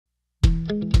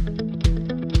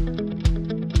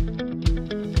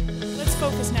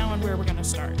where we're going to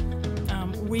start.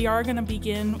 We are going to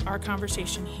begin our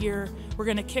conversation here. We're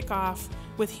going to kick off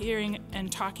with hearing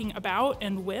and talking about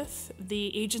and with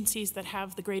the agencies that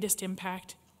have the greatest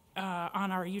impact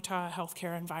on our Utah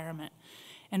healthcare environment.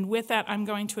 And with that, I'm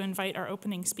going to invite our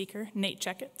opening speaker, Nate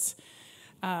Checketts,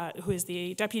 who is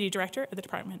the Deputy Director of the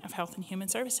Department of Health and Human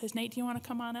Services. Nate, do you want to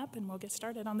come on up and we'll get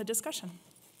started on the discussion?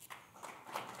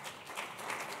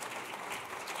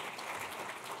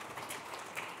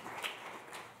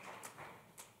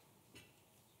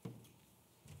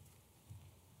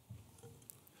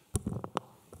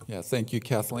 Yeah, thank you,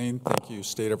 Kathleen. Thank you,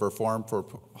 State of Reform, for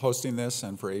hosting this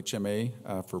and for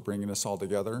HMA for bringing us all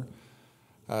together.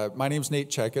 My name is Nate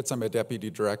Checketts. I'm a Deputy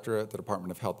Director at the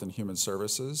Department of Health and Human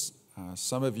Services.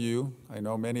 Some of you, I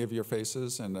know many of your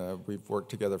faces, and we've worked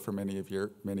together for many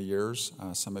years.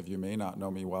 Some of you may not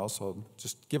know me well, so I'll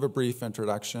just give a brief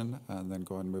introduction and then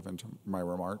go ahead and move into my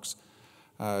remarks.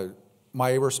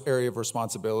 My area of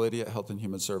responsibility at Health and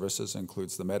Human Services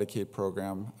includes the Medicaid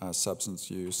program, substance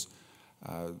use,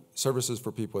 services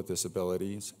for people with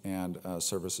disabilities, and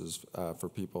services for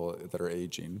people that are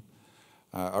aging.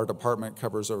 Our department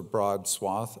covers a broad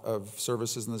swath of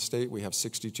services in the state. We have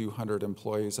 6,200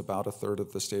 employees, about a third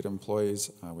of the state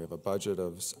employees. We have a budget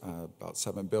of about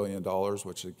 $7 billion,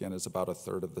 which again is about a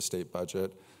third of the state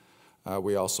budget.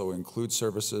 We also include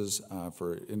services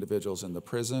for individuals in the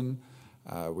prison.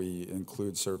 We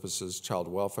include services, child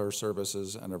welfare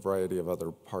services, and a variety of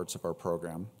other parts of our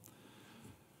program.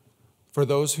 For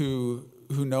those who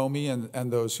know me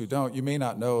and those who don't, you may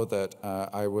not know that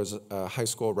I was a high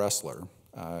school wrestler.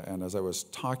 And as I was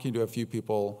talking to a few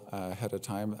people ahead of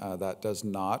time, that does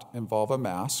not involve a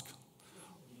mask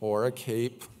or a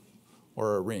cape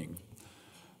or a ring,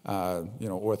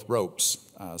 with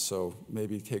ropes. So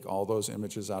maybe take all those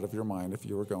images out of your mind if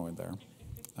you were going there.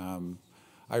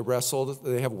 I wrestled.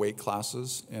 They have weight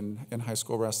classes in high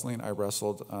school wrestling. I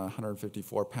wrestled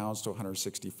 154 pounds to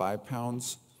 165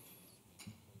 pounds.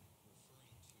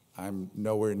 I'm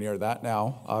nowhere near that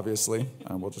now, obviously.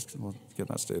 We'll get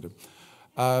that stated.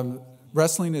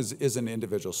 Wrestling is an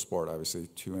individual sport, obviously.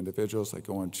 Two individuals that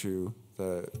go to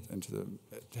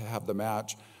have the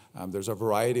match. There's a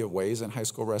variety of ways in high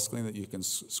school wrestling that you can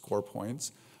score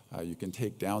points. You can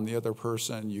take down the other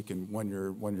person. You can, when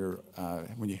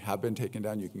you have been taken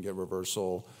down, you can get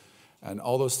reversal, and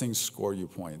all those things score you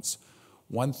points.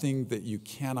 One thing that you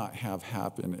cannot have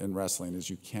happen in wrestling is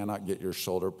you cannot get your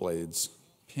shoulder blades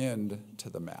pinned to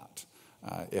the mat.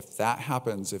 If that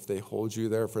happens, if they hold you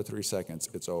there for 3 seconds,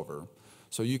 it's over.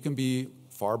 So you can be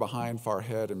far behind, far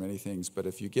ahead in many things, but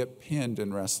if you get pinned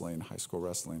in wrestling, high school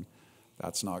wrestling,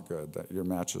 that's not good. That your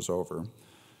match is over.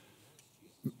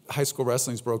 High school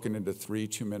wrestling is broken into 3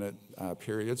 2-minute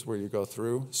periods where you go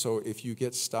through. So if you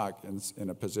get stuck in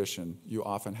a position, you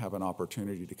often have an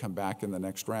opportunity to come back in the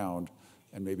next round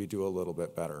and maybe do a little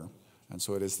bit better. And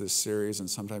so it is this series, and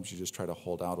sometimes you just try to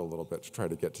hold out a little bit to try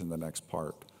to get to the next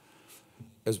part.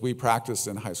 As we practiced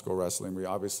in high school wrestling, we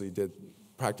obviously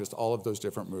practiced all of those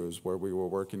different moves where we were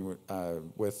working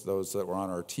with those that were on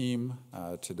our team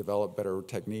to develop better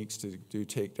techniques, to do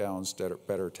takedowns,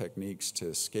 better techniques to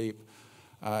escape.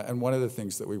 And one of the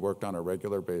things that we worked on a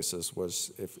regular basis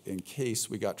was if in case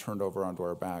we got turned over onto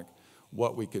our back,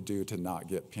 what we could do to not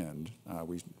get pinned.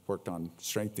 We worked on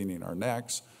strengthening our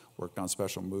necks, worked on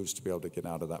special moves to be able to get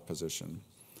out of that position.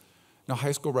 Now,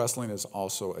 high school wrestling is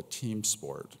also a team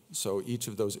sport. So each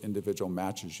of those individual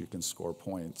matches, you can score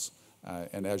points.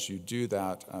 And as you do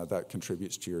that, that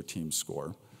contributes to your team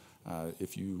score.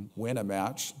 If you win a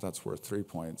match, that's worth 3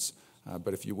 points.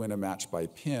 But if you win a match by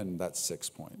pin, that's 6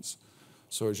 points.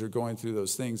 So as you're going through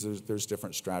those things, there's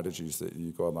different strategies that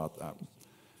you go about that.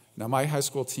 Now, my high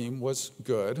school team was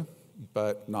good,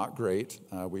 but not great.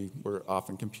 We were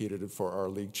often competed for our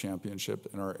league championship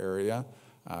in our area,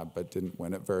 but didn't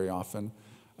win it very often.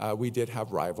 We did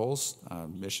have rivals.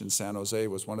 Mission San Jose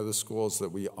was one of the schools that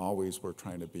we always were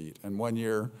trying to beat. And one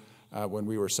year, when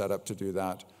we were set up to do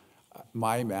that,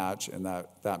 my match and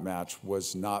that match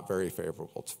was not very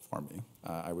favorable for me.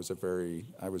 I was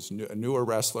a newer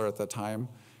wrestler at the time,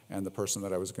 and the person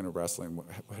that I was going to wrestle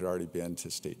had already been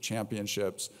to state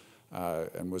championships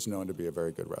and was known to be a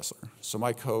very good wrestler. So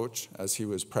my coach, as he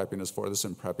was prepping us for this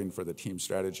and prepping for the team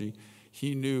strategy,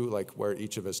 he knew where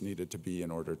each of us needed to be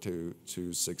in order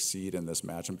to succeed in this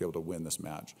match and be able to win this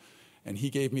match. And he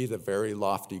gave me the very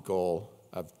lofty goal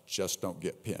of just don't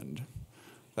get pinned.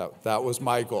 That was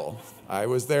my goal. I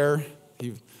was there.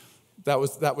 That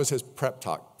was his pep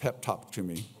talk to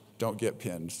me. Don't get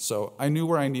pinned. So I knew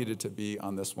where I needed to be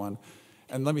on this one.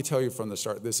 And let me tell you from the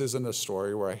start, this isn't a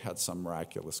story where I had some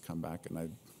miraculous comeback and I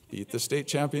beat the state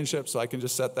championship, so I can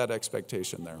just set that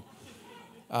expectation there.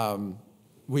 As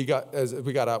we got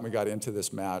out and we got into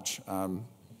this match,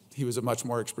 he was a much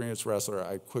more experienced wrestler.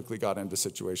 I quickly got into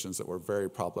situations that were very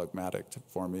problematic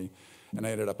for me, and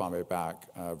I ended up on my back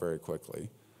very quickly.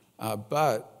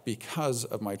 But because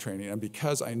of my training and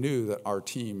because I knew that our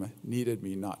team needed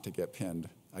me not to get pinned,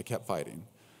 I kept fighting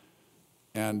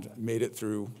and made it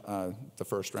through the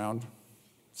first round,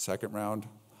 second round.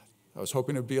 I was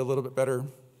hoping it would be a little bit better.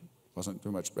 Wasn't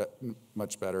too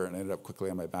much better, and ended up quickly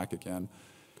on my back again.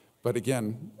 But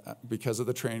again, because of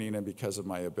the training and because of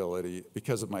my ability,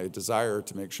 because of my desire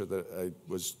to make sure that I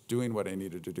was doing what I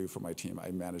needed to do for my team,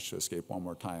 I managed to escape one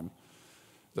more time.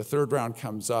 The third round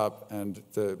comes up, and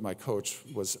my coach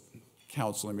was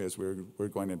counseling me as we were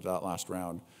going into that last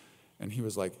round. And he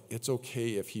was like, it's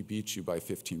okay if he beats you by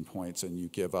 15 points and you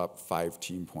give up 5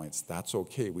 team points. That's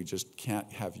okay. We just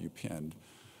can't have you pinned.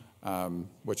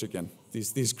 Which, again,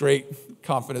 these great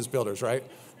confidence builders, right?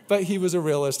 But he was a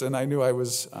realist, and I knew I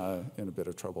was in a bit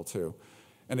of trouble, too.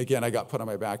 And again, I got put on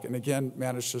my back, and again,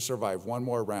 managed to survive one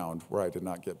more round where I did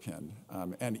not get pinned.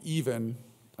 And even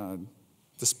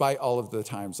despite all of the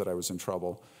times that I was in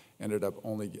trouble, ended up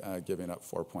only giving up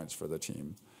 4 points for the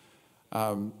team.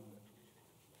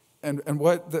 And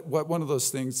what one of those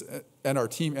things, and our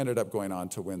team ended up going on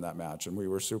to win that match, and we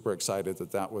were super excited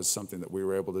that that was something that we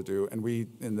were able to do. And we,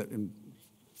 in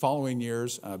following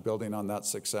years, building on that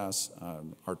success,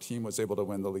 our team was able to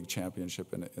win the league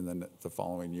championship in the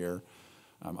following year.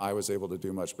 I was able to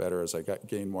do much better as I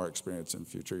gained more experience in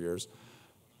future years.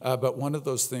 But one of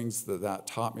those things that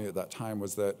taught me at that time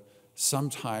was that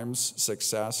sometimes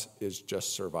success is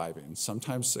just surviving.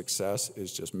 Sometimes success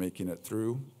is just making it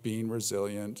through, being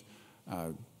resilient,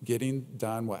 getting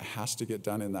done what has to get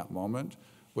done in that moment,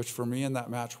 which for me in that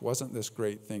match wasn't this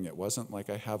great thing. It wasn't like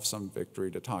I have some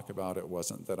victory to talk about. It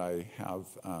wasn't that I have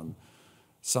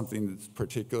something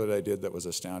particular that I did that was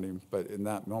astounding. But in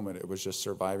that moment, it was just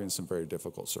surviving some very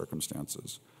difficult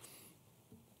circumstances.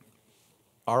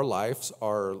 Our lives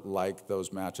are like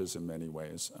those matches in many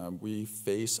ways. We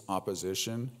face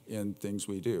opposition in things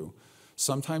we do.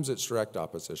 Sometimes it's direct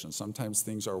opposition. Sometimes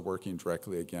things are working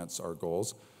directly against our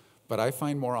goals. But I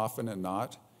find more often than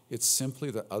not, it's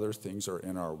simply that other things are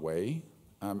in our way,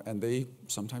 and they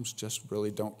sometimes just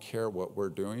really don't care what we're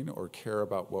doing or care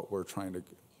about what we're trying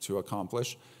to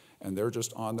accomplish, and they're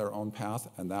just on their own path,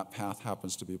 and that path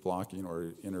happens to be blocking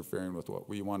or interfering with what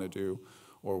we want to do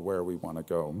or where we want to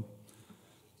go.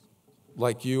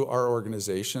 Like you, our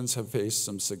organizations have faced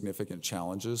some significant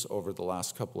challenges over the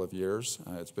last couple of years.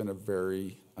 It's been a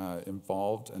very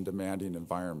involved and demanding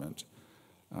environment.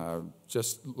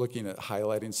 Just looking at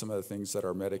highlighting some of the things that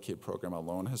our Medicaid program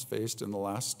alone has faced in the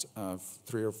last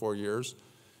 3 or 4 years.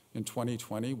 In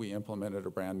 2020, we implemented a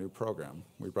brand new program.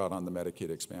 We brought on the Medicaid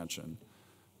expansion.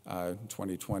 In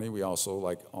 2020, we also,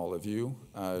 like all of you,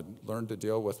 learned to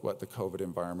deal with what the COVID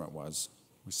environment was.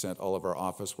 We sent all of our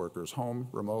office workers home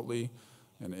remotely,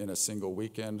 and in a single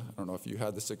weekend, I don't know if you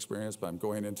had this experience, but I'm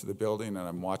going into the building and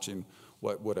I'm watching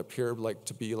what would appear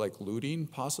to be like looting,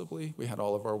 possibly. We had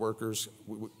all of our workers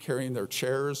carrying their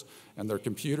chairs and their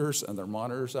computers and their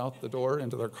monitors out the door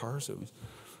into their cars. It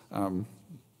was,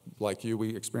 like you,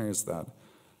 we experienced that.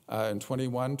 In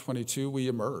 21, 22, we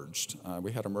emerged.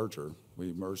 We had a merger.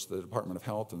 We merged the Department of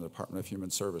Health and the Department of Human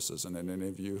Services. And any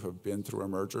of you who have been through a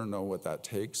merger know what that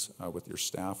takes with your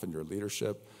staff and your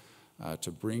leadership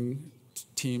to bring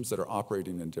teams that are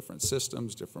operating in different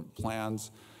systems, different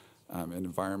plans, and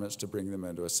environments to bring them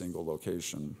into a single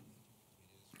location.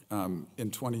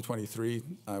 In 2023,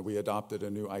 we adopted a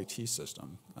new IT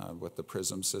system with the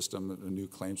PRISM system, a new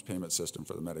claims payment system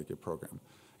for the Medicaid program.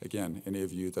 Again, any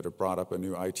of you that have brought up a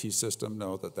new IT system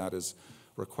know that that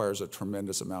requires a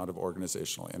tremendous amount of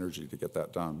organizational energy to get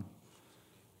that done.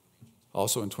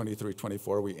 Also in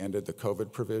 23-24, we ended the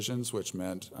COVID provisions, which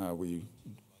meant we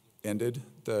ended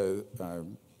the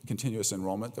continuous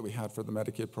enrollment that we had for the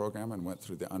Medicaid program and went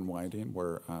through the unwinding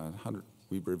where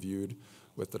we reviewed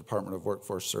with the Department of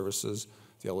Workforce Services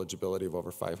the eligibility of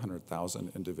over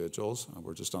 500,000 individuals.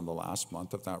 We're just on the last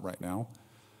month of that right now.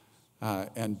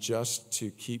 And just to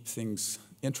keep things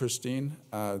interesting,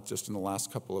 just in the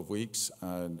last couple of weeks,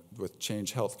 with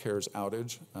Change Healthcare's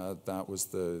outage,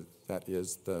 that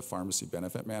is the pharmacy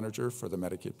benefit manager for the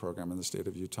Medicaid program in the state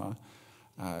of Utah,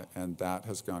 and that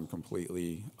has gone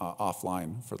completely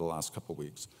offline for the last couple of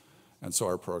weeks. And so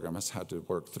our program has had to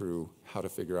work through how to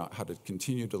figure out how to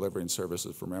continue delivering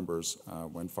services for members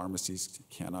when pharmacies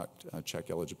cannot check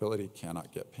eligibility,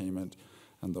 cannot get payment,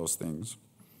 and those things.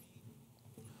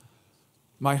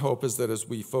 My hope is that as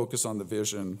we focus on the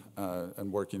vision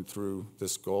and working through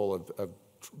this goal of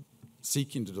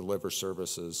seeking to deliver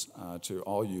services to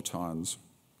all Utahns,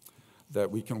 that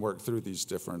we can work through these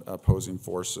different opposing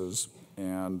forces.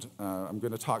 And I'm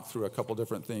going to talk through a couple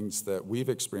different things that we've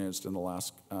experienced in the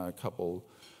last couple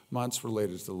months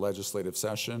related to the legislative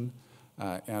session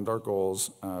and our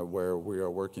goals, where we are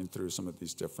working through some of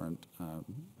these different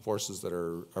forces that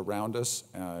are around us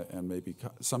and maybe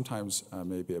sometimes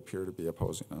maybe appear to be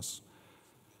opposing us.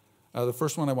 The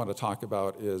first one I want to talk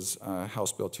about is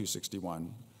House Bill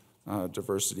 261,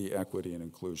 Diversity, Equity, and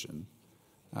Inclusion.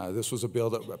 This was a bill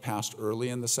that passed early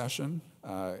in the session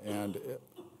and it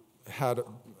had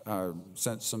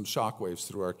sent some shockwaves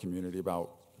through our community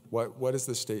about what is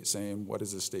the state saying, what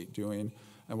is the state doing,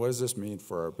 and what does this mean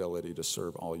for our ability to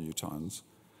serve all Utahns.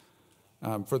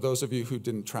 For those of you who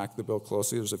didn't track the bill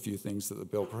closely, there's a few things that the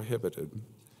bill prohibited.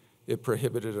 It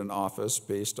prohibited an office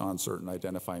based on certain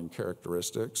identifying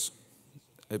characteristics.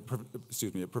 It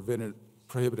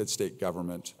prohibited state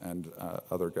government and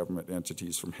other government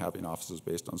entities from having offices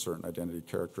based on certain identity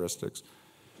characteristics.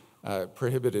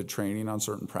 Prohibited training on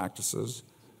certain practices.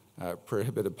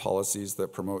 Prohibited policies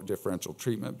that promote differential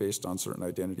treatment based on certain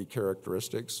identity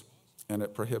characteristics. And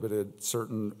it prohibited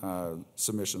certain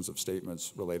submissions of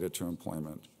statements related to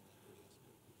employment.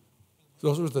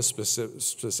 Those were the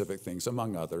specific things,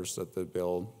 among others, that the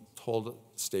bill told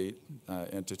state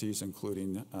entities,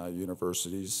 including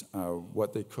universities,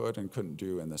 what they could and couldn't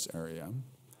do in this area.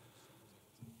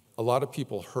 A lot of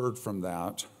people heard from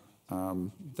that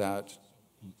that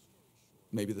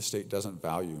maybe the state doesn't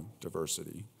value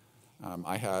diversity.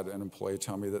 I had an employee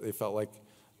tell me that they felt like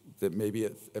that maybe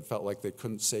it felt like they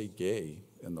couldn't say gay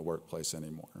in the workplace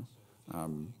anymore.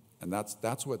 And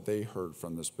that's what they heard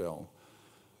from this bill.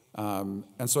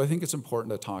 And so I think it's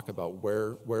important to talk about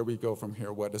where we go from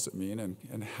here, what does it mean,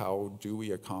 and how do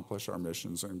we accomplish our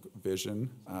missions and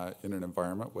vision in an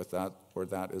environment where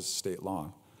that is state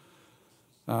law.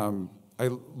 I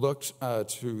looked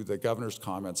to the governor's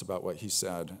comments about what he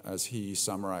said as he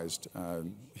summarized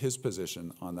his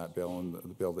position on that bill and the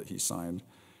bill that he signed.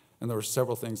 And there were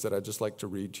several things that I'd just like to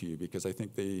read to you because I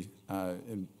think they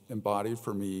embody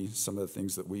for me some of the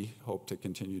things that we hope to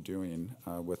continue doing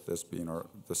with this being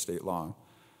the state law.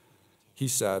 He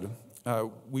said,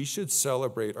 we should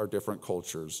celebrate our different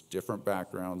cultures, different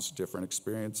backgrounds, different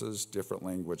experiences, different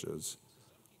languages.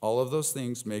 All of those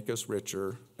things make us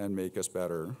richer and make us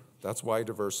better. That's why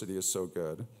diversity is so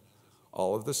good.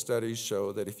 All of the studies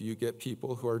show that if you get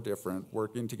people who are different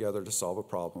working together to solve a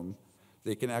problem,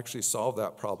 they can actually solve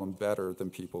that problem better than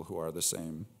people who are the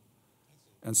same.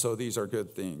 And so these are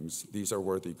good things. These are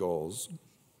worthy goals.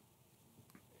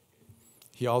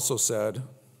 He also said,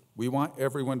 we want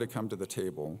everyone to come to the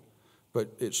table,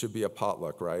 but it should be a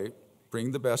potluck, right?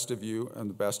 Bring the best of you and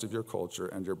the best of your culture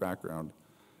and your background,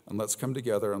 and let's come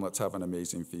together and let's have an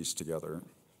amazing feast together.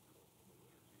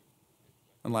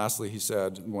 And lastly, he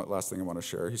said, and one last thing I want to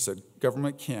share, he said,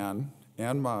 government can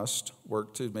and must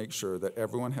work to make sure that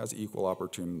everyone has equal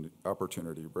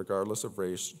opportunity, regardless of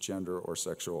race, gender, or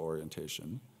sexual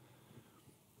orientation.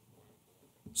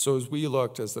 So as we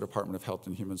looked as the Department of Health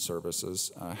and Human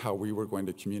Services, how we were going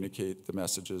to communicate the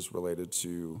messages related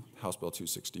to House Bill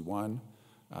 261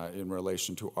 in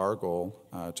relation to our goal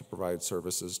to provide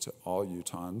services to all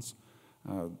Utahns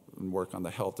and work on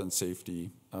the health and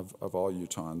safety of all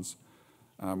Utahns,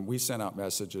 we sent out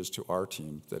messages to our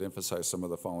team that emphasize some of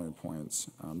the following points.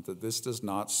 That this does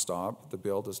not stop, the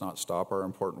bill does not stop our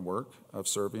important work of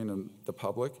serving the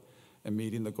public and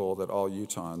meeting the goal that all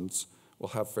Utahns will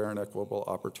have fair and equitable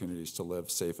opportunities to live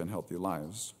safe and healthy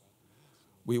lives.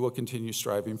 We will continue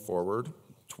striving forward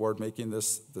toward making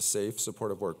this the safe,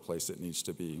 supportive workplace it needs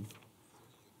to be.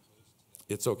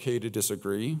 It's okay to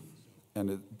disagree,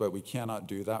 but we cannot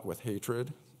do that with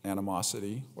hatred,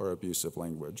 animosity, or abusive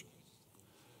language.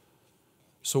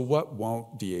 So what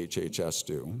won't DHHS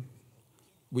do?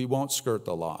 We won't skirt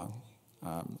the law.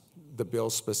 The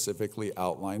bill specifically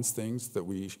outlines things that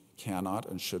we cannot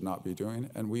and should not be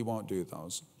doing, and we won't do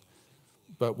those.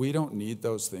 But we don't need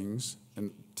those things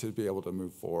to be able to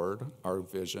move forward our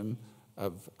vision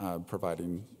of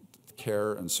providing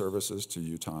care and services to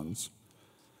Utahns.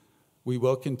 We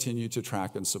will continue to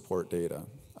track and support data.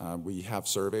 We have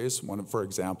surveys. For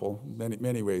example,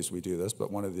 many ways we do this,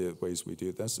 but one of the ways we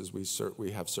do this is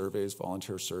we have surveys,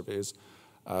 volunteer surveys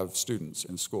of students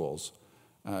in schools.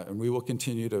 And we will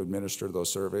continue to administer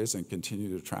those surveys and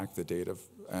continue to track the data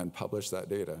and publish that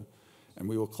data. And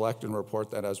we will collect and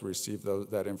report that as we receive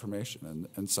that information.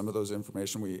 And some of those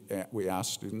information we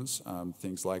ask students,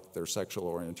 things like their sexual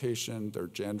orientation, their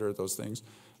gender, those things.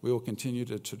 We will continue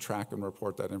to track and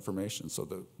report that information so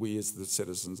that we as the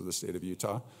citizens of the state of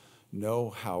Utah know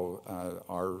how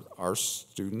our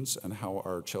students and how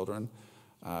our children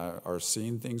are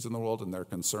seeing things in the world and their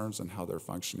concerns and how they're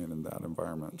functioning in that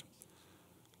environment.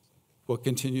 We'll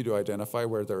continue to identify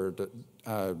where there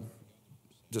are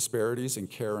disparities in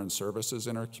care and services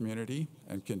in our community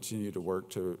and continue to work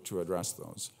to address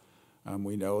those.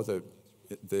 We know that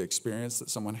the experience that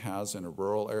someone has in a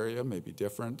rural area may be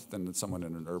different than someone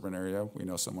in an urban area. We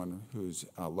know someone who's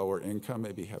lower income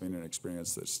may be having an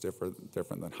experience that's different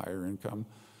than higher income.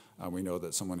 We know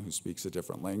that someone who speaks a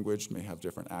different language may have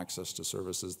different access to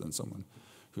services than someone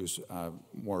who's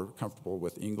more comfortable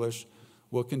with English.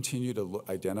 We'll continue to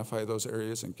identify those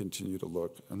areas and continue to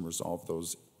look and resolve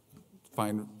those,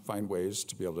 find ways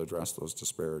to be able to address those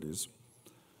disparities.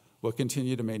 We'll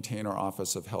continue to maintain our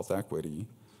Office of Health Equity.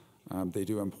 They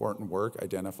do important work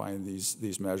identifying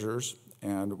these measures,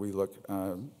 and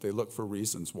they look for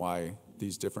reasons why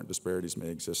these different disparities may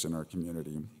exist in our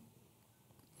community.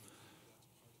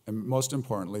 And most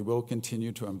importantly, we'll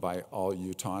continue to invite all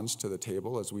Utahns to the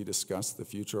table as we discuss the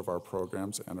future of our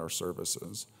programs and our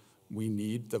services. We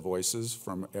need the voices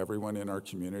from everyone in our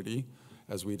community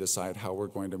as we decide how we're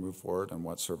going to move forward and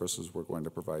what services we're going to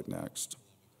provide next.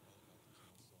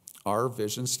 Our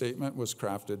vision statement was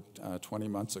crafted 20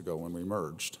 months ago when we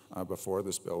merged, before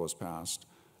this bill was passed.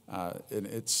 And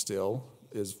it still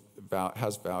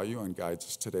has value and guides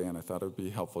us today, and I thought it would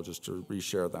be helpful just to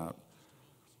reshare that.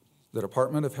 The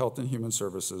Department of Health and Human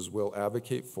Services will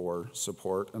advocate for,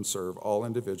 support, and serve all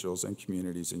individuals and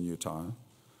communities in Utah.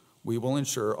 We will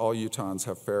ensure all Utahns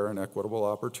have fair and equitable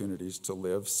opportunities to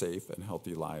live safe and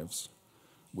healthy lives.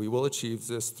 We will achieve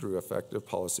this through effective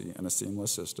policy and a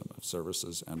seamless system of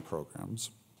services and programs.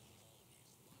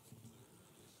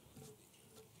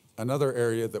 Another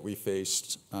area that we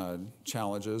faced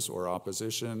challenges or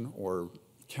opposition or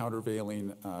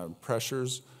countervailing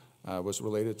pressures was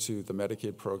related to the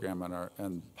Medicaid program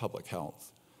and public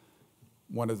health.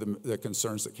 One of the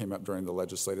concerns that came up during the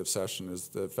legislative session is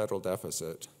the federal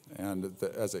deficit, and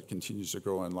as it continues to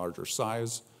grow in larger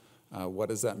size, what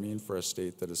does that mean for a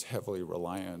state that is heavily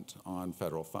reliant on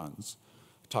federal funds?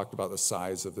 I talked about the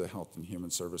size of the Health and Human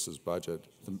Services budget.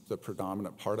 The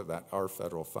predominant part of that are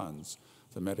federal funds.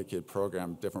 The Medicaid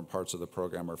program, different parts of the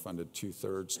program are funded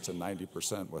 2/3 to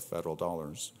 90% with federal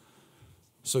dollars.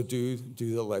 So do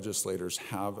the legislators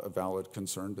have a valid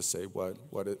concern to say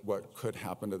what could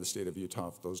happen to the state of Utah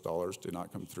if those dollars do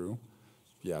not come through?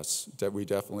 Yes, we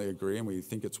definitely agree, and we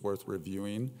think it's worth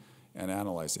reviewing and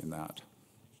analyzing that.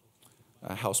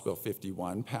 House Bill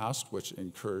 51 passed, which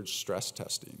encouraged stress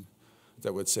testing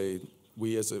that would say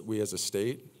we as a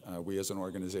state, we as an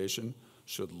organization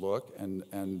should look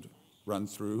and run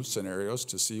through scenarios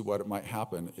to see what might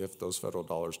happen if those federal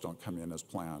dollars don't come in as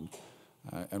planned.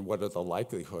 And what are the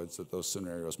likelihoods that those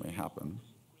scenarios may happen.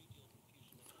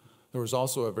 There was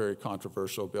also a very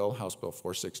controversial bill, House Bill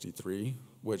 463,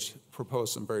 which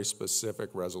proposed some very specific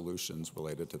resolutions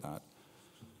related to that.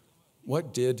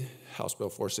 What did House Bill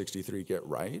 463 get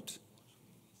right?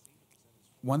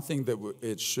 One thing that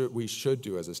we should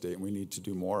do as a state, and we need to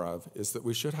do more of, is that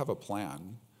we should have a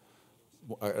plan.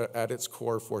 At its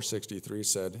core, 463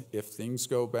 said, if things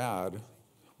go bad,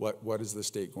 what is the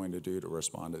state going to do to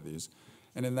respond to these?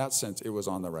 And in that sense, it was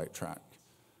on the right track.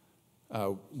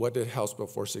 What did House Bill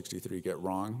 463 get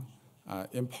wrong?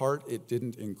 In part, it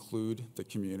didn't include the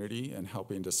community in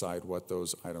helping decide what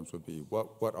those items would be.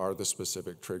 What are the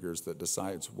specific triggers that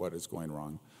decides what is going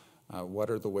wrong? What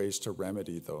are the ways to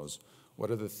remedy those? What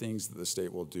are the things that the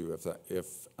state will do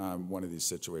if one of these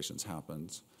situations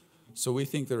happens? So we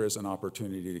think there is an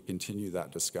opportunity to continue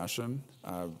that discussion.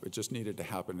 It just needed to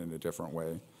happen in a different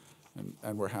way.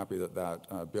 And we're happy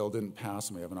that bill didn't pass,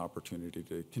 and we have an opportunity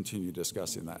to continue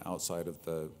discussing that outside of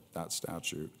that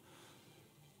statute.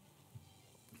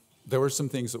 There were some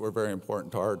things that were very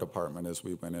important to our department as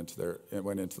we went into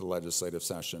the legislative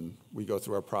session. We go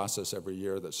through a process every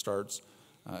year that starts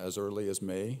as early as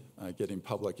May, getting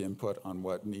public input on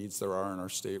what needs there are in our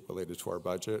state related to our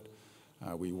budget.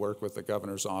 We work with the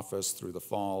governor's office through the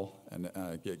fall and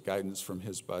get guidance from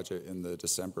his budget in the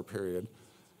December period,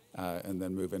 and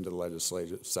then move into the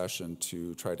legislative session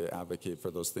to try to advocate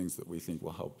for those things that we think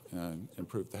will help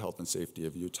improve the health and safety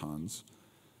of Utahns.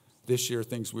 This year,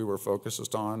 things we were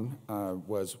focused on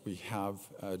was we have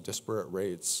disparate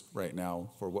rates right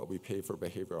now for what we pay for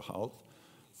behavioral health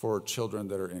for children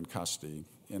that are in custody.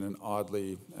 In an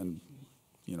oddly, and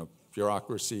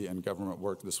bureaucracy and government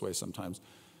work this way sometimes,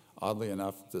 oddly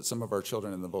enough, that some of our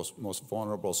children in the most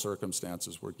vulnerable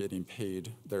circumstances were getting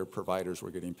paid, their providers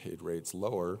were getting paid rates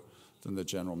lower than the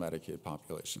general Medicaid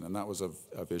population, and that was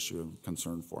of issue and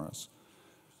concern for us.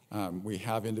 We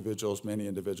have many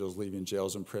individuals leaving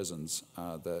jails and prisons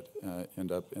that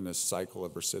end up in a cycle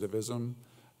of recidivism,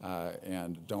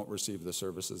 and don't receive the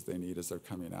services they need as they're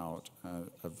coming out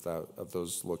of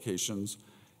those locations.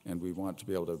 And we want to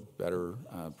be able to better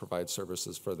provide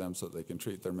services for them so that they can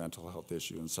treat their mental health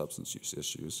issue and substance use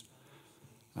issues.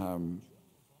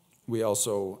 We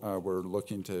also were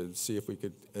looking to see if we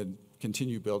could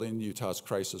continue building Utah's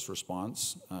crisis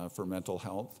response for mental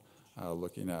health,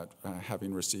 looking at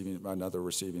having another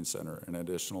receiving center and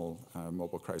additional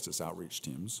mobile crisis outreach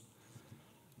teams.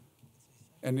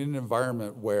 And in an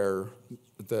environment where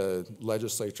the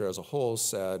legislature as a whole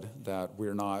said that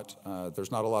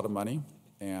there's not a lot of money,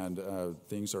 and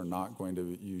things are not going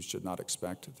to, you should not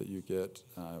expect that you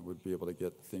would be able to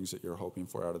get things that you're hoping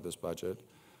for out of this budget.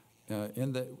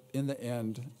 In the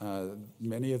end,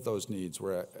 many of those needs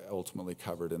were ultimately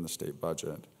covered in the state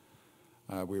budget.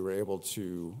 We were able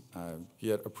to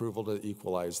get approval to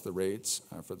equalize the rates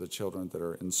for the children that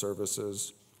are in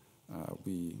services.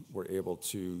 We were able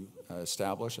to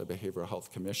establish a behavioral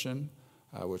health commission,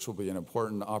 which will be an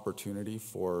important opportunity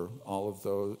for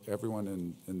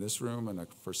everyone in this room and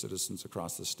for citizens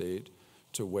across the state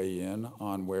to weigh in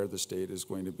on where the state is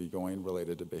going to be going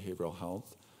related to behavioral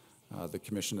health. The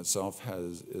commission itself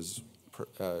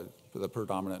the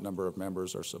predominant number of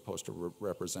members are supposed to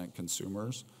represent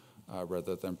consumers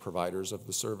rather than providers of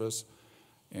the service.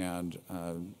 And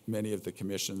many of the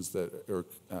commissions or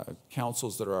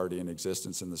councils that are already in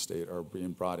existence in the state are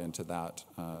being brought into that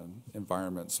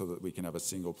environment so that we can have a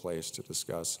single place to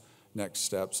discuss next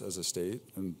steps as a state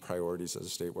and priorities as a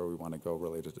state where we want to go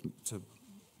related to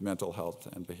mental health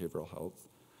and behavioral health.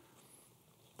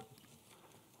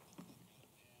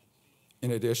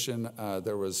 In addition,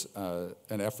 there was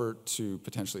an effort to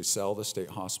potentially sell the state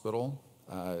hospital.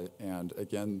 And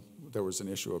again, there was an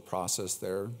issue of process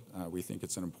there. We think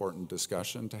it's an important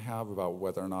discussion to have about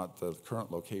whether or not the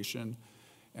current location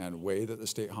and way that the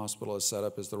state hospital is set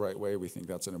up is the right way. We think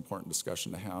that's an important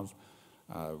discussion to have.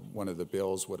 One of the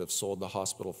bills would have sold the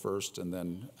hospital first and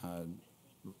then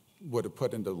would have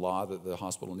put into law that the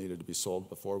hospital needed to be sold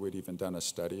before we'd even done a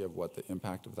study of what the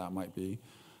impact of that might be.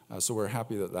 So we're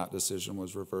happy that that decision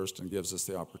was reversed and gives us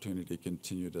the opportunity to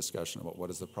continue discussion about what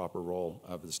is the proper role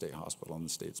of the state hospital in the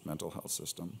state's mental health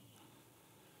system.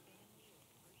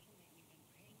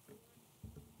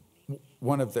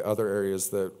 One of the other areas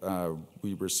that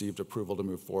we received approval to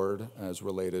move forward is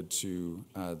related to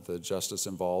the Justice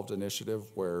Involved initiative,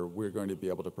 where we're going to be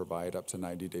able to provide up to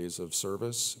 90 days of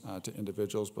service to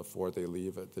individuals before they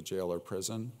leave at the jail or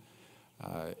prison.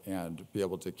 And be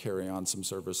able to carry on some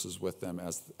services with them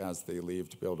as they leave,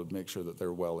 to be able to make sure that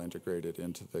they're well integrated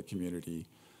into the community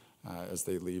as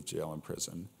they leave jail and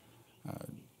prison.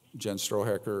 Jen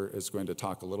Strohecker is going to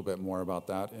talk a little bit more about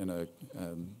that in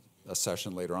a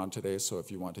session later on today, so if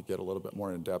you want to get a little bit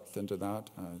more in depth into that,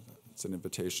 it's an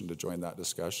invitation to join that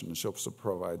discussion, and she'll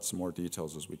provide some more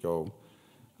details as we go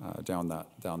down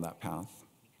that path.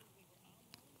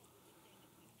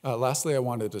 Lastly, I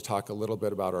wanted to talk a little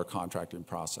bit about our contracting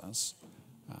process.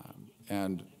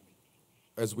 And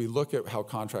as we look at how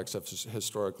contracts have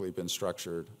historically been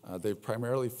structured, they've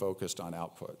primarily focused on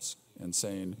outputs and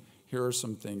saying, here are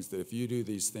some things that if you do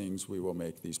these things, we will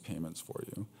make these payments for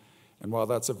you. And while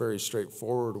that's a very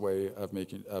straightforward way of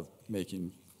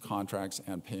making contracts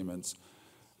and payments,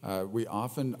 we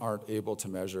often aren't able to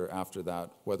measure after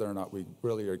that whether or not we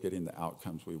really are getting the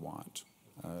outcomes we want.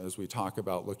 As we talk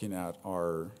about looking at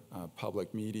our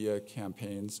public media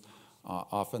campaigns,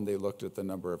 often they looked at the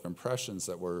number of impressions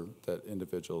that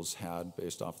individuals had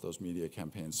based off those media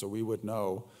campaigns. So we would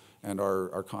know, and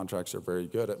our contracts are very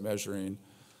good at measuring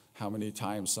how many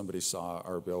times somebody saw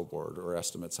our billboard, or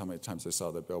estimates how many times they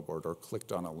saw the billboard or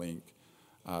clicked on a link.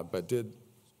 But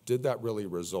did that really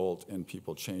result in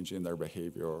people changing their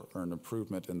behavior or an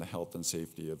improvement in the health and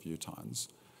safety of Utahns?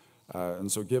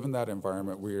 And so given that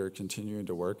environment, we are continuing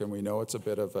to work, and we know it's a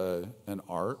bit of an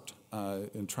art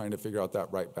in trying to figure out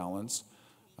that right balance.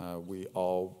 We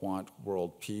all want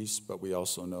world peace, but we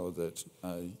also know that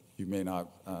you may not,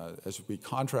 as we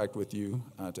contract with you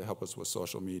to help us with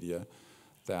social media,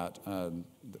 that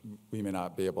we may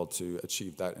not be able to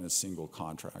achieve that in a single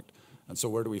contract. And so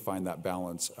where do we find that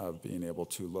balance of being able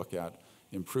to look at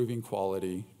improving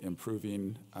quality,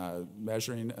 improving,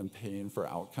 measuring and paying for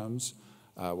outcomes,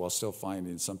 while still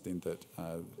finding something that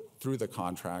through the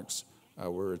contracts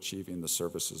we're achieving the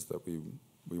services that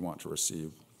we want to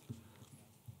receive.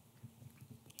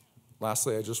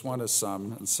 Lastly, I just want to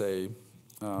sum and say,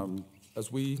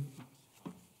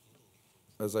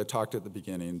 as I talked at the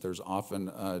beginning, there's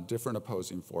often different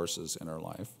opposing forces in our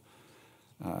life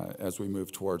as we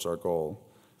move towards our goal.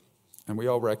 And we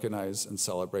all recognize and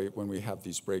celebrate when we have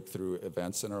these breakthrough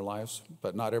events in our lives,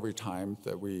 but not every time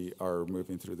that we are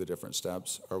moving through the different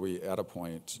steps are we at a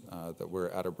point that we're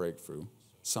at a breakthrough.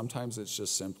 Sometimes it's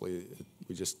just simply,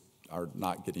 we just are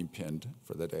not getting pinned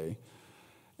for the day.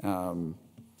 And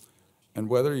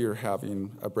whether you're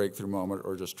having a breakthrough moment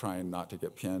or just trying not to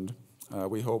get pinned,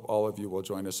 we hope all of you will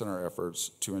join us in our efforts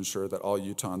to ensure that all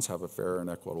Utahns have a fair and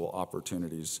equitable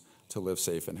opportunities to live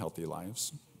safe and healthy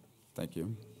lives. Thank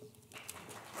you.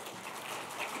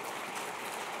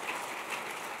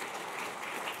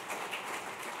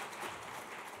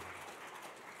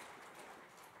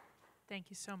 Thank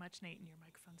you so much, Nate, and your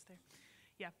microphone's there.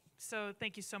 Yeah, so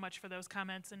thank you so much for those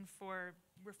comments and for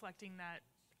reflecting that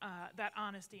that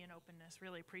honesty and openness.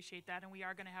 Really appreciate that. And we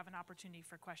are going to have an opportunity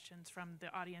for questions from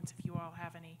the audience if you all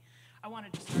have any. I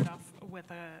wanted to start off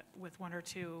with one or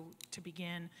two to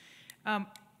begin.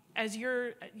 As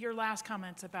your last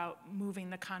comments about moving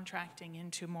the contracting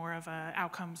into more of a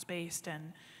outcomes-based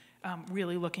and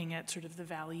really looking at sort of the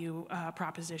value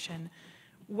proposition,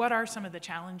 what are some of the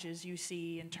challenges you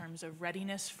see in terms of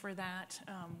readiness for that?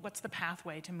 What's the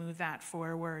pathway to move that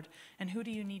forward? And who do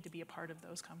you need to be a part of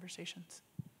those conversations?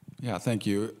 Yeah, thank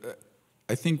you.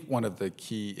 I think one of the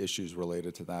key issues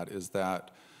related to that is that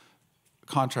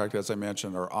contracts, as I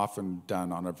mentioned, are often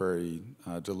done on a very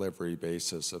delivery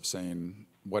basis of saying,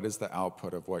 what is the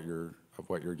output of what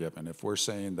you're given? If we're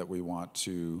saying that we want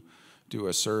to do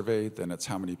a survey, then it's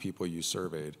how many people you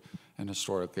surveyed. And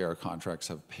historically, our contracts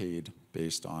have paid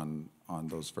based on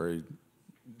those very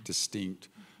distinct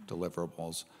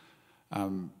deliverables.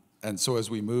 And so as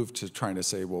we move to trying to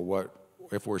say, well, what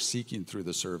if we're seeking through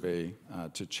the survey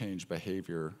to change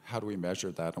behavior, how do we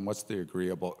measure that? And what's the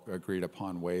agreed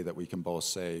upon way that we can both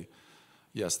say,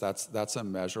 yes, that's a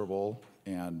measurable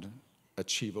and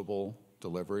achievable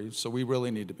delivery. So we really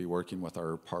need to be working with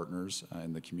our partners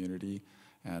in the community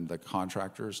and the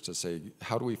contractors to say,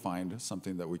 how do we find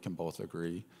something that we can both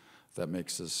agree that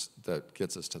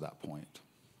gets us to that point?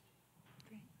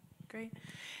 Great.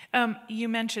 You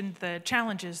mentioned the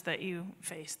challenges that you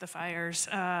face, the fires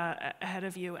ahead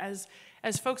of you. As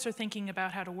folks are thinking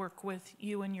about how to work with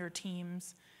you and your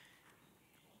teams,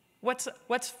 what's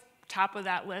top of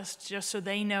that list, just so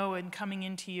they know in coming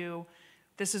into you,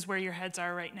 this is where your heads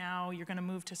are right now, you're going to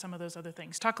move to some of those other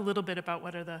things. Talk a little bit about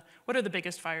what are the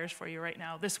biggest fires for you right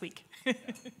now this week?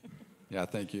 Yeah,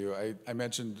 thank you. I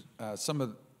mentioned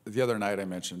the other night I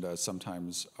mentioned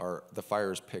sometimes the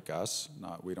fires pick us,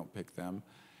 we don't pick them.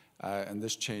 And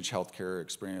this Change Healthcare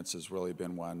experience has really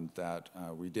been one that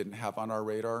we didn't have on our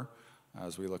radar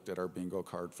as we looked at our bingo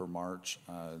card for March.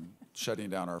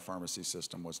 Shutting down our pharmacy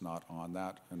system was not on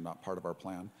that and not part of our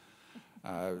plan.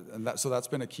 So that's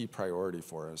been a key priority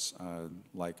for us.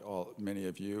 Like many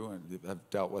of you have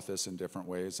dealt with this in different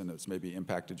ways, and it's maybe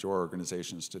impacted your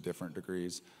organizations to different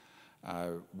degrees.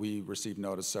 We received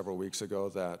notice several weeks ago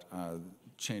that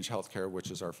Change Healthcare, which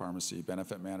is our pharmacy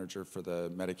benefit manager for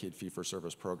the Medicaid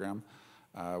fee-for-service program,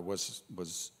 was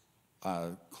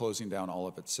closing down all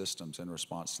of its systems in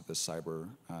response to this cyber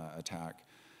attack.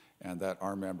 And that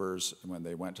our members, when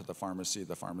they went to the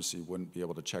pharmacy wouldn't be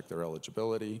able to check their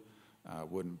eligibility,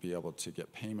 wouldn't be able to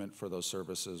get payment for those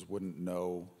services, wouldn't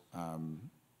know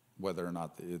whether or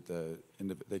not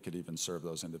they could even serve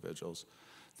those individuals.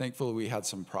 Thankfully, we had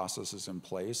some processes in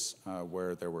place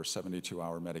where there were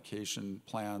 72-hour medication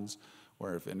plans,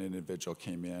 where if an individual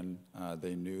came in,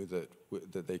 they knew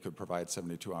that they could provide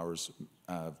 72 hours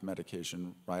of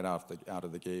medication right out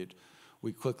of the gate.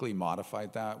 We quickly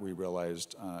modified that. We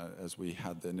realized as we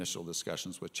had the initial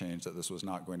discussions with Change that this was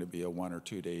not going to be a 1 or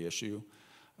 2 day issue.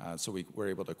 So we were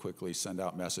able to quickly send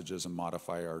out messages and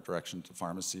modify our direction to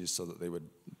pharmacies so that they would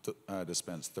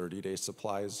dispense 30-day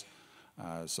supplies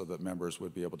so that members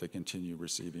would be able to continue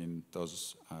receiving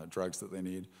those drugs that they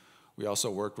need. We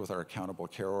also worked with our accountable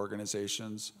care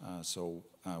organizations. So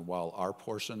while our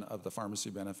portion of the pharmacy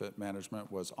benefit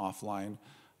management was offline,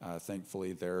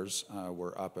 thankfully theirs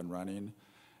were up and running.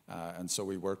 And so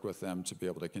we worked with them to be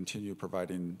able to continue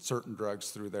providing certain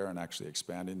drugs through there and actually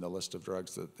expanding the list of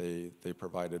drugs that they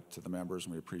provided to the members,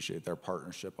 and we appreciate their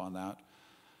partnership on that.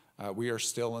 We are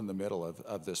still in the middle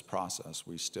of this process.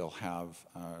 We still have,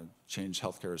 Change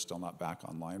Healthcare is still not back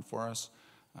online for us.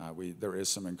 There is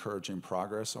some encouraging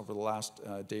progress over the last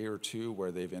day or two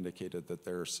where they've indicated that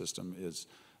their system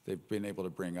they've been able to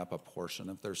bring up a portion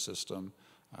of their system.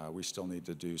 We still need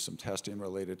to do some testing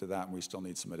related to that, and we still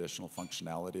need some additional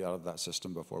functionality out of that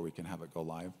system before we can have it go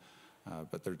live.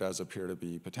 But there does appear to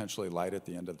be potentially light at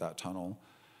the end of that tunnel.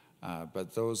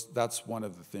 But that's one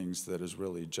of the things that has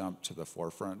really jumped to the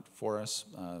forefront for us,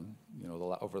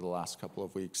 over the last couple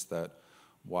of weeks, that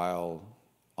while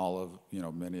all of,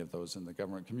 many of those in the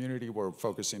government community were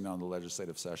focusing on the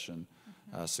legislative session.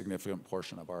 A significant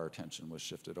portion of our attention was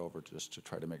shifted over just to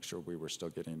try to make sure we were still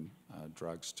getting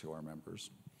drugs to our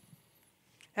members.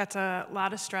 That's a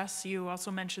lot of stress. You also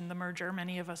mentioned the merger.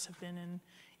 Many of us have been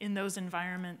in those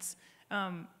environments.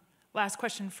 Last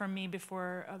question from me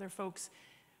before other folks.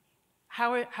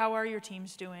 How are your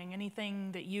teams doing?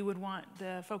 Anything that you would want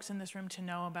the folks in this room to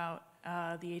know about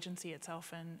the agency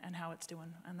itself and how it's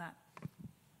doing on that?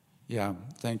 Yeah,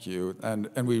 thank you. And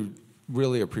we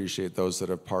really appreciate those that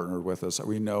have partnered with us.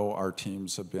 We know our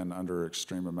teams have been under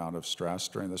extreme amount of stress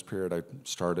during this period. I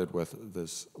started with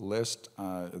this list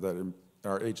that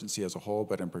our agency as a whole,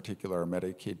 but in particular our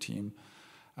Medicaid team,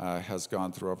 has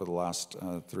gone through over the last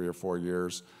 3 or 4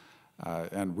 years.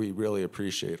 And we really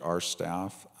appreciate our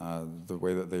staff, the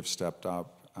way that they've stepped up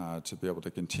to be able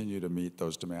to continue to meet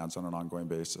those demands on an ongoing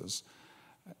basis.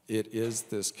 It is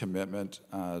this commitment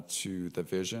to the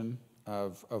vision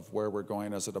of where we're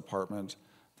going as a department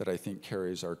that I think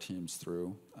carries our teams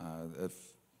through.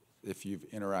 If you've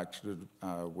interacted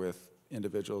with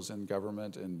individuals in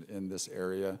government and in this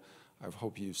area, I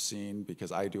hope you've seen,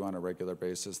 because I do on a regular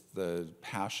basis, the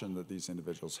passion that these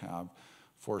individuals have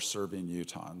for serving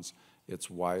Utahns. It's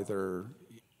why they're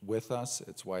with us.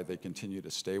 It's why they continue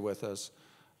to stay with us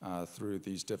through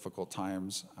these difficult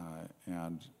times.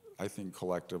 And I think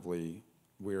collectively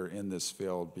we're in this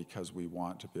field because we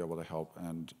want to be able to help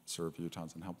and serve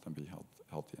Utahns and help them be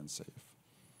healthy and safe.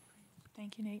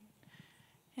 Thank you, Nate.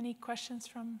 Any questions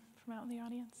from out in the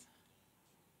audience?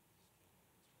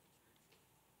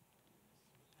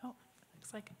 Oh,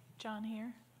 looks like John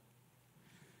here.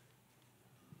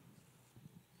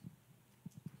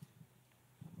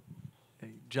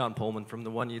 John Pullman from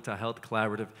the One Utah Health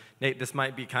Collaborative. Nate, this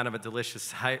might be kind of a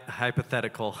delicious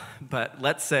hypothetical, but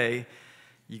let's say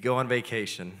you go on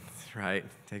vacation, right?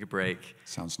 Take a break.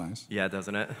 Sounds nice. Yeah,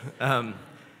 doesn't it? And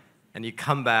you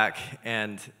come back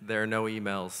and there are no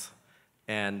emails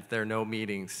and there are no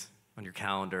meetings on your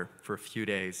calendar for a few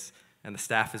days and the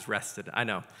staff is rested. I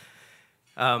know.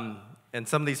 And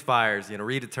some of these fires,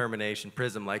 redetermination,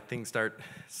 PRISM, like things start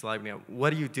sliding out. What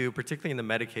do you do, particularly in the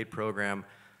Medicaid program?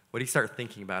 What do you start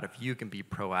thinking about if you can be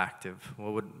proactive?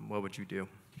 What would you do?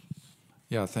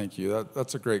 Yeah, thank you.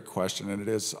 That's a great question, and it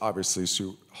is obviously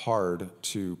hard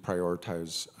to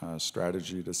prioritize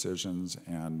strategy decisions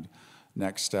and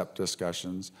next step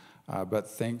discussions. But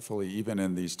thankfully, even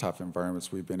in these tough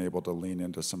environments, we've been able to lean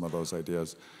into some of those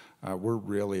ideas. We're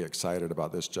really excited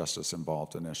about this Justice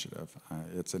Involved initiative.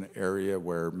 It's an area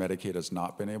where Medicaid has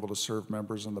not been able to serve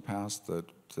members in the past, that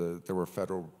there were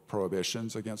federal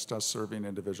prohibitions against us serving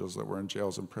individuals that were in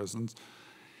jails and prisons,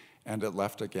 and it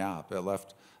left a gap. It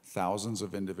left thousands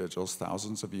of individuals,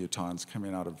 thousands of Utahns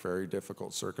coming out of very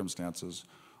difficult circumstances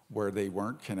where they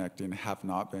weren't connecting, have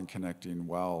not been connecting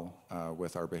well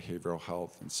with our behavioral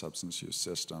health and substance use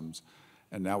systems.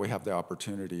 And now we have the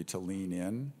opportunity to lean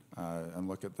in and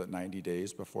look at the 90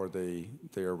 days before they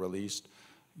are released,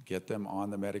 get them on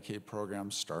the Medicaid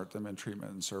program, start them in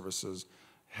treatment and services,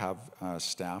 have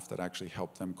staff that actually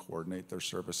help them coordinate their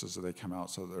services as they come out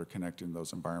so that they're connecting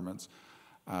those environments.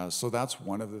 So that's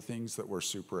one of the things that we're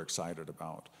super excited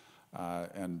about.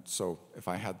 And so if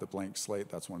I had the blank slate,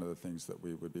 that's one of the things that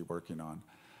we would be working on.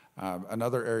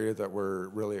 Another area that we're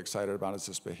really excited about is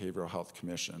this Behavioral Health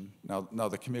Commission. Now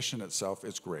the commission itself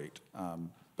is great,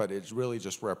 but it really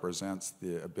just represents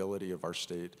the ability of our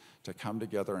state to come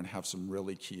together and have some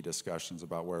really key discussions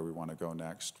about where we want to go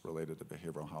next related to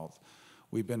behavioral health.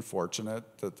 We've been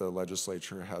fortunate that the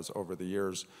legislature has, over the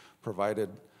years, provided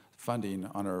funding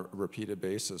on a repeated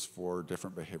basis for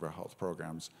different behavioral health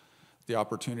programs. The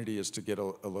opportunity is to get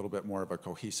a little bit more of a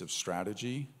cohesive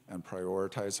strategy and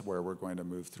prioritize where we're going to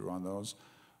move through on those.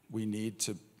 We need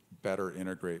to better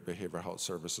integrate behavioral health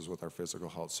services with our physical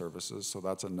health services, so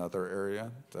that's another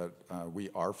area that we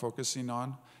are focusing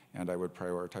on, and I would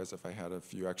prioritize if I had a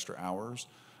few extra hours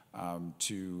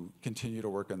to continue to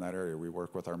work in that area. We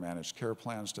work with our managed care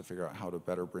plans to figure out how to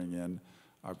better bring in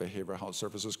our behavioral health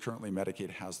services. Currently,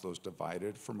 Medicaid has those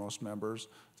divided for most members,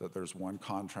 that there's one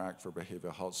contract for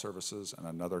behavioral health services and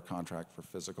another contract for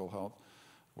physical health.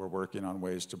 We're working on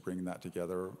ways to bring that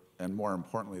together, and more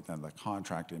importantly than the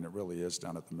contracting, it really is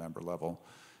down at the member level.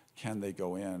 Can they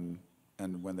go in,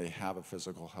 and when they have a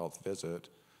physical health visit,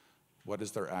 what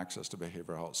is their access to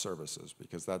behavioral health services?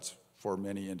 Because that's, for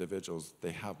many individuals,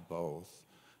 they have both.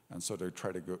 And so to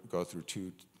try to go through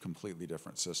two completely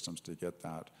different systems to get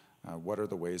that, what are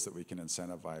the ways that we can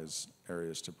incentivize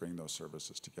areas to bring those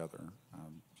services together?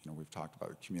 We've talked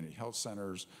about community health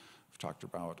centers, we've talked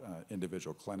about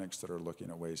individual clinics that are looking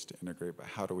at ways to integrate, but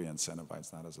how do we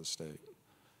incentivize that as a state?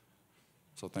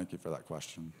 So thank you for that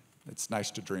question. It's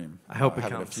nice to dream. I hope it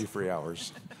having comes. a few free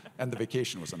hours. And the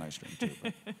vacation was a nice dream, too.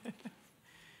 But.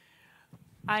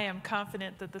 I am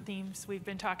confident that the themes we've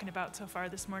been talking about so far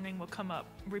this morning will come up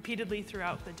repeatedly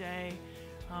throughout the day.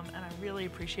 And I really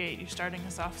appreciate you starting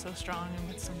us off so strong and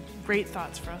with some great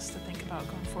thoughts for us to think about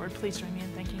going forward. Please join me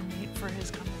in thanking Nate for his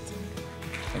comments.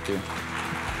 Thank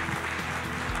you.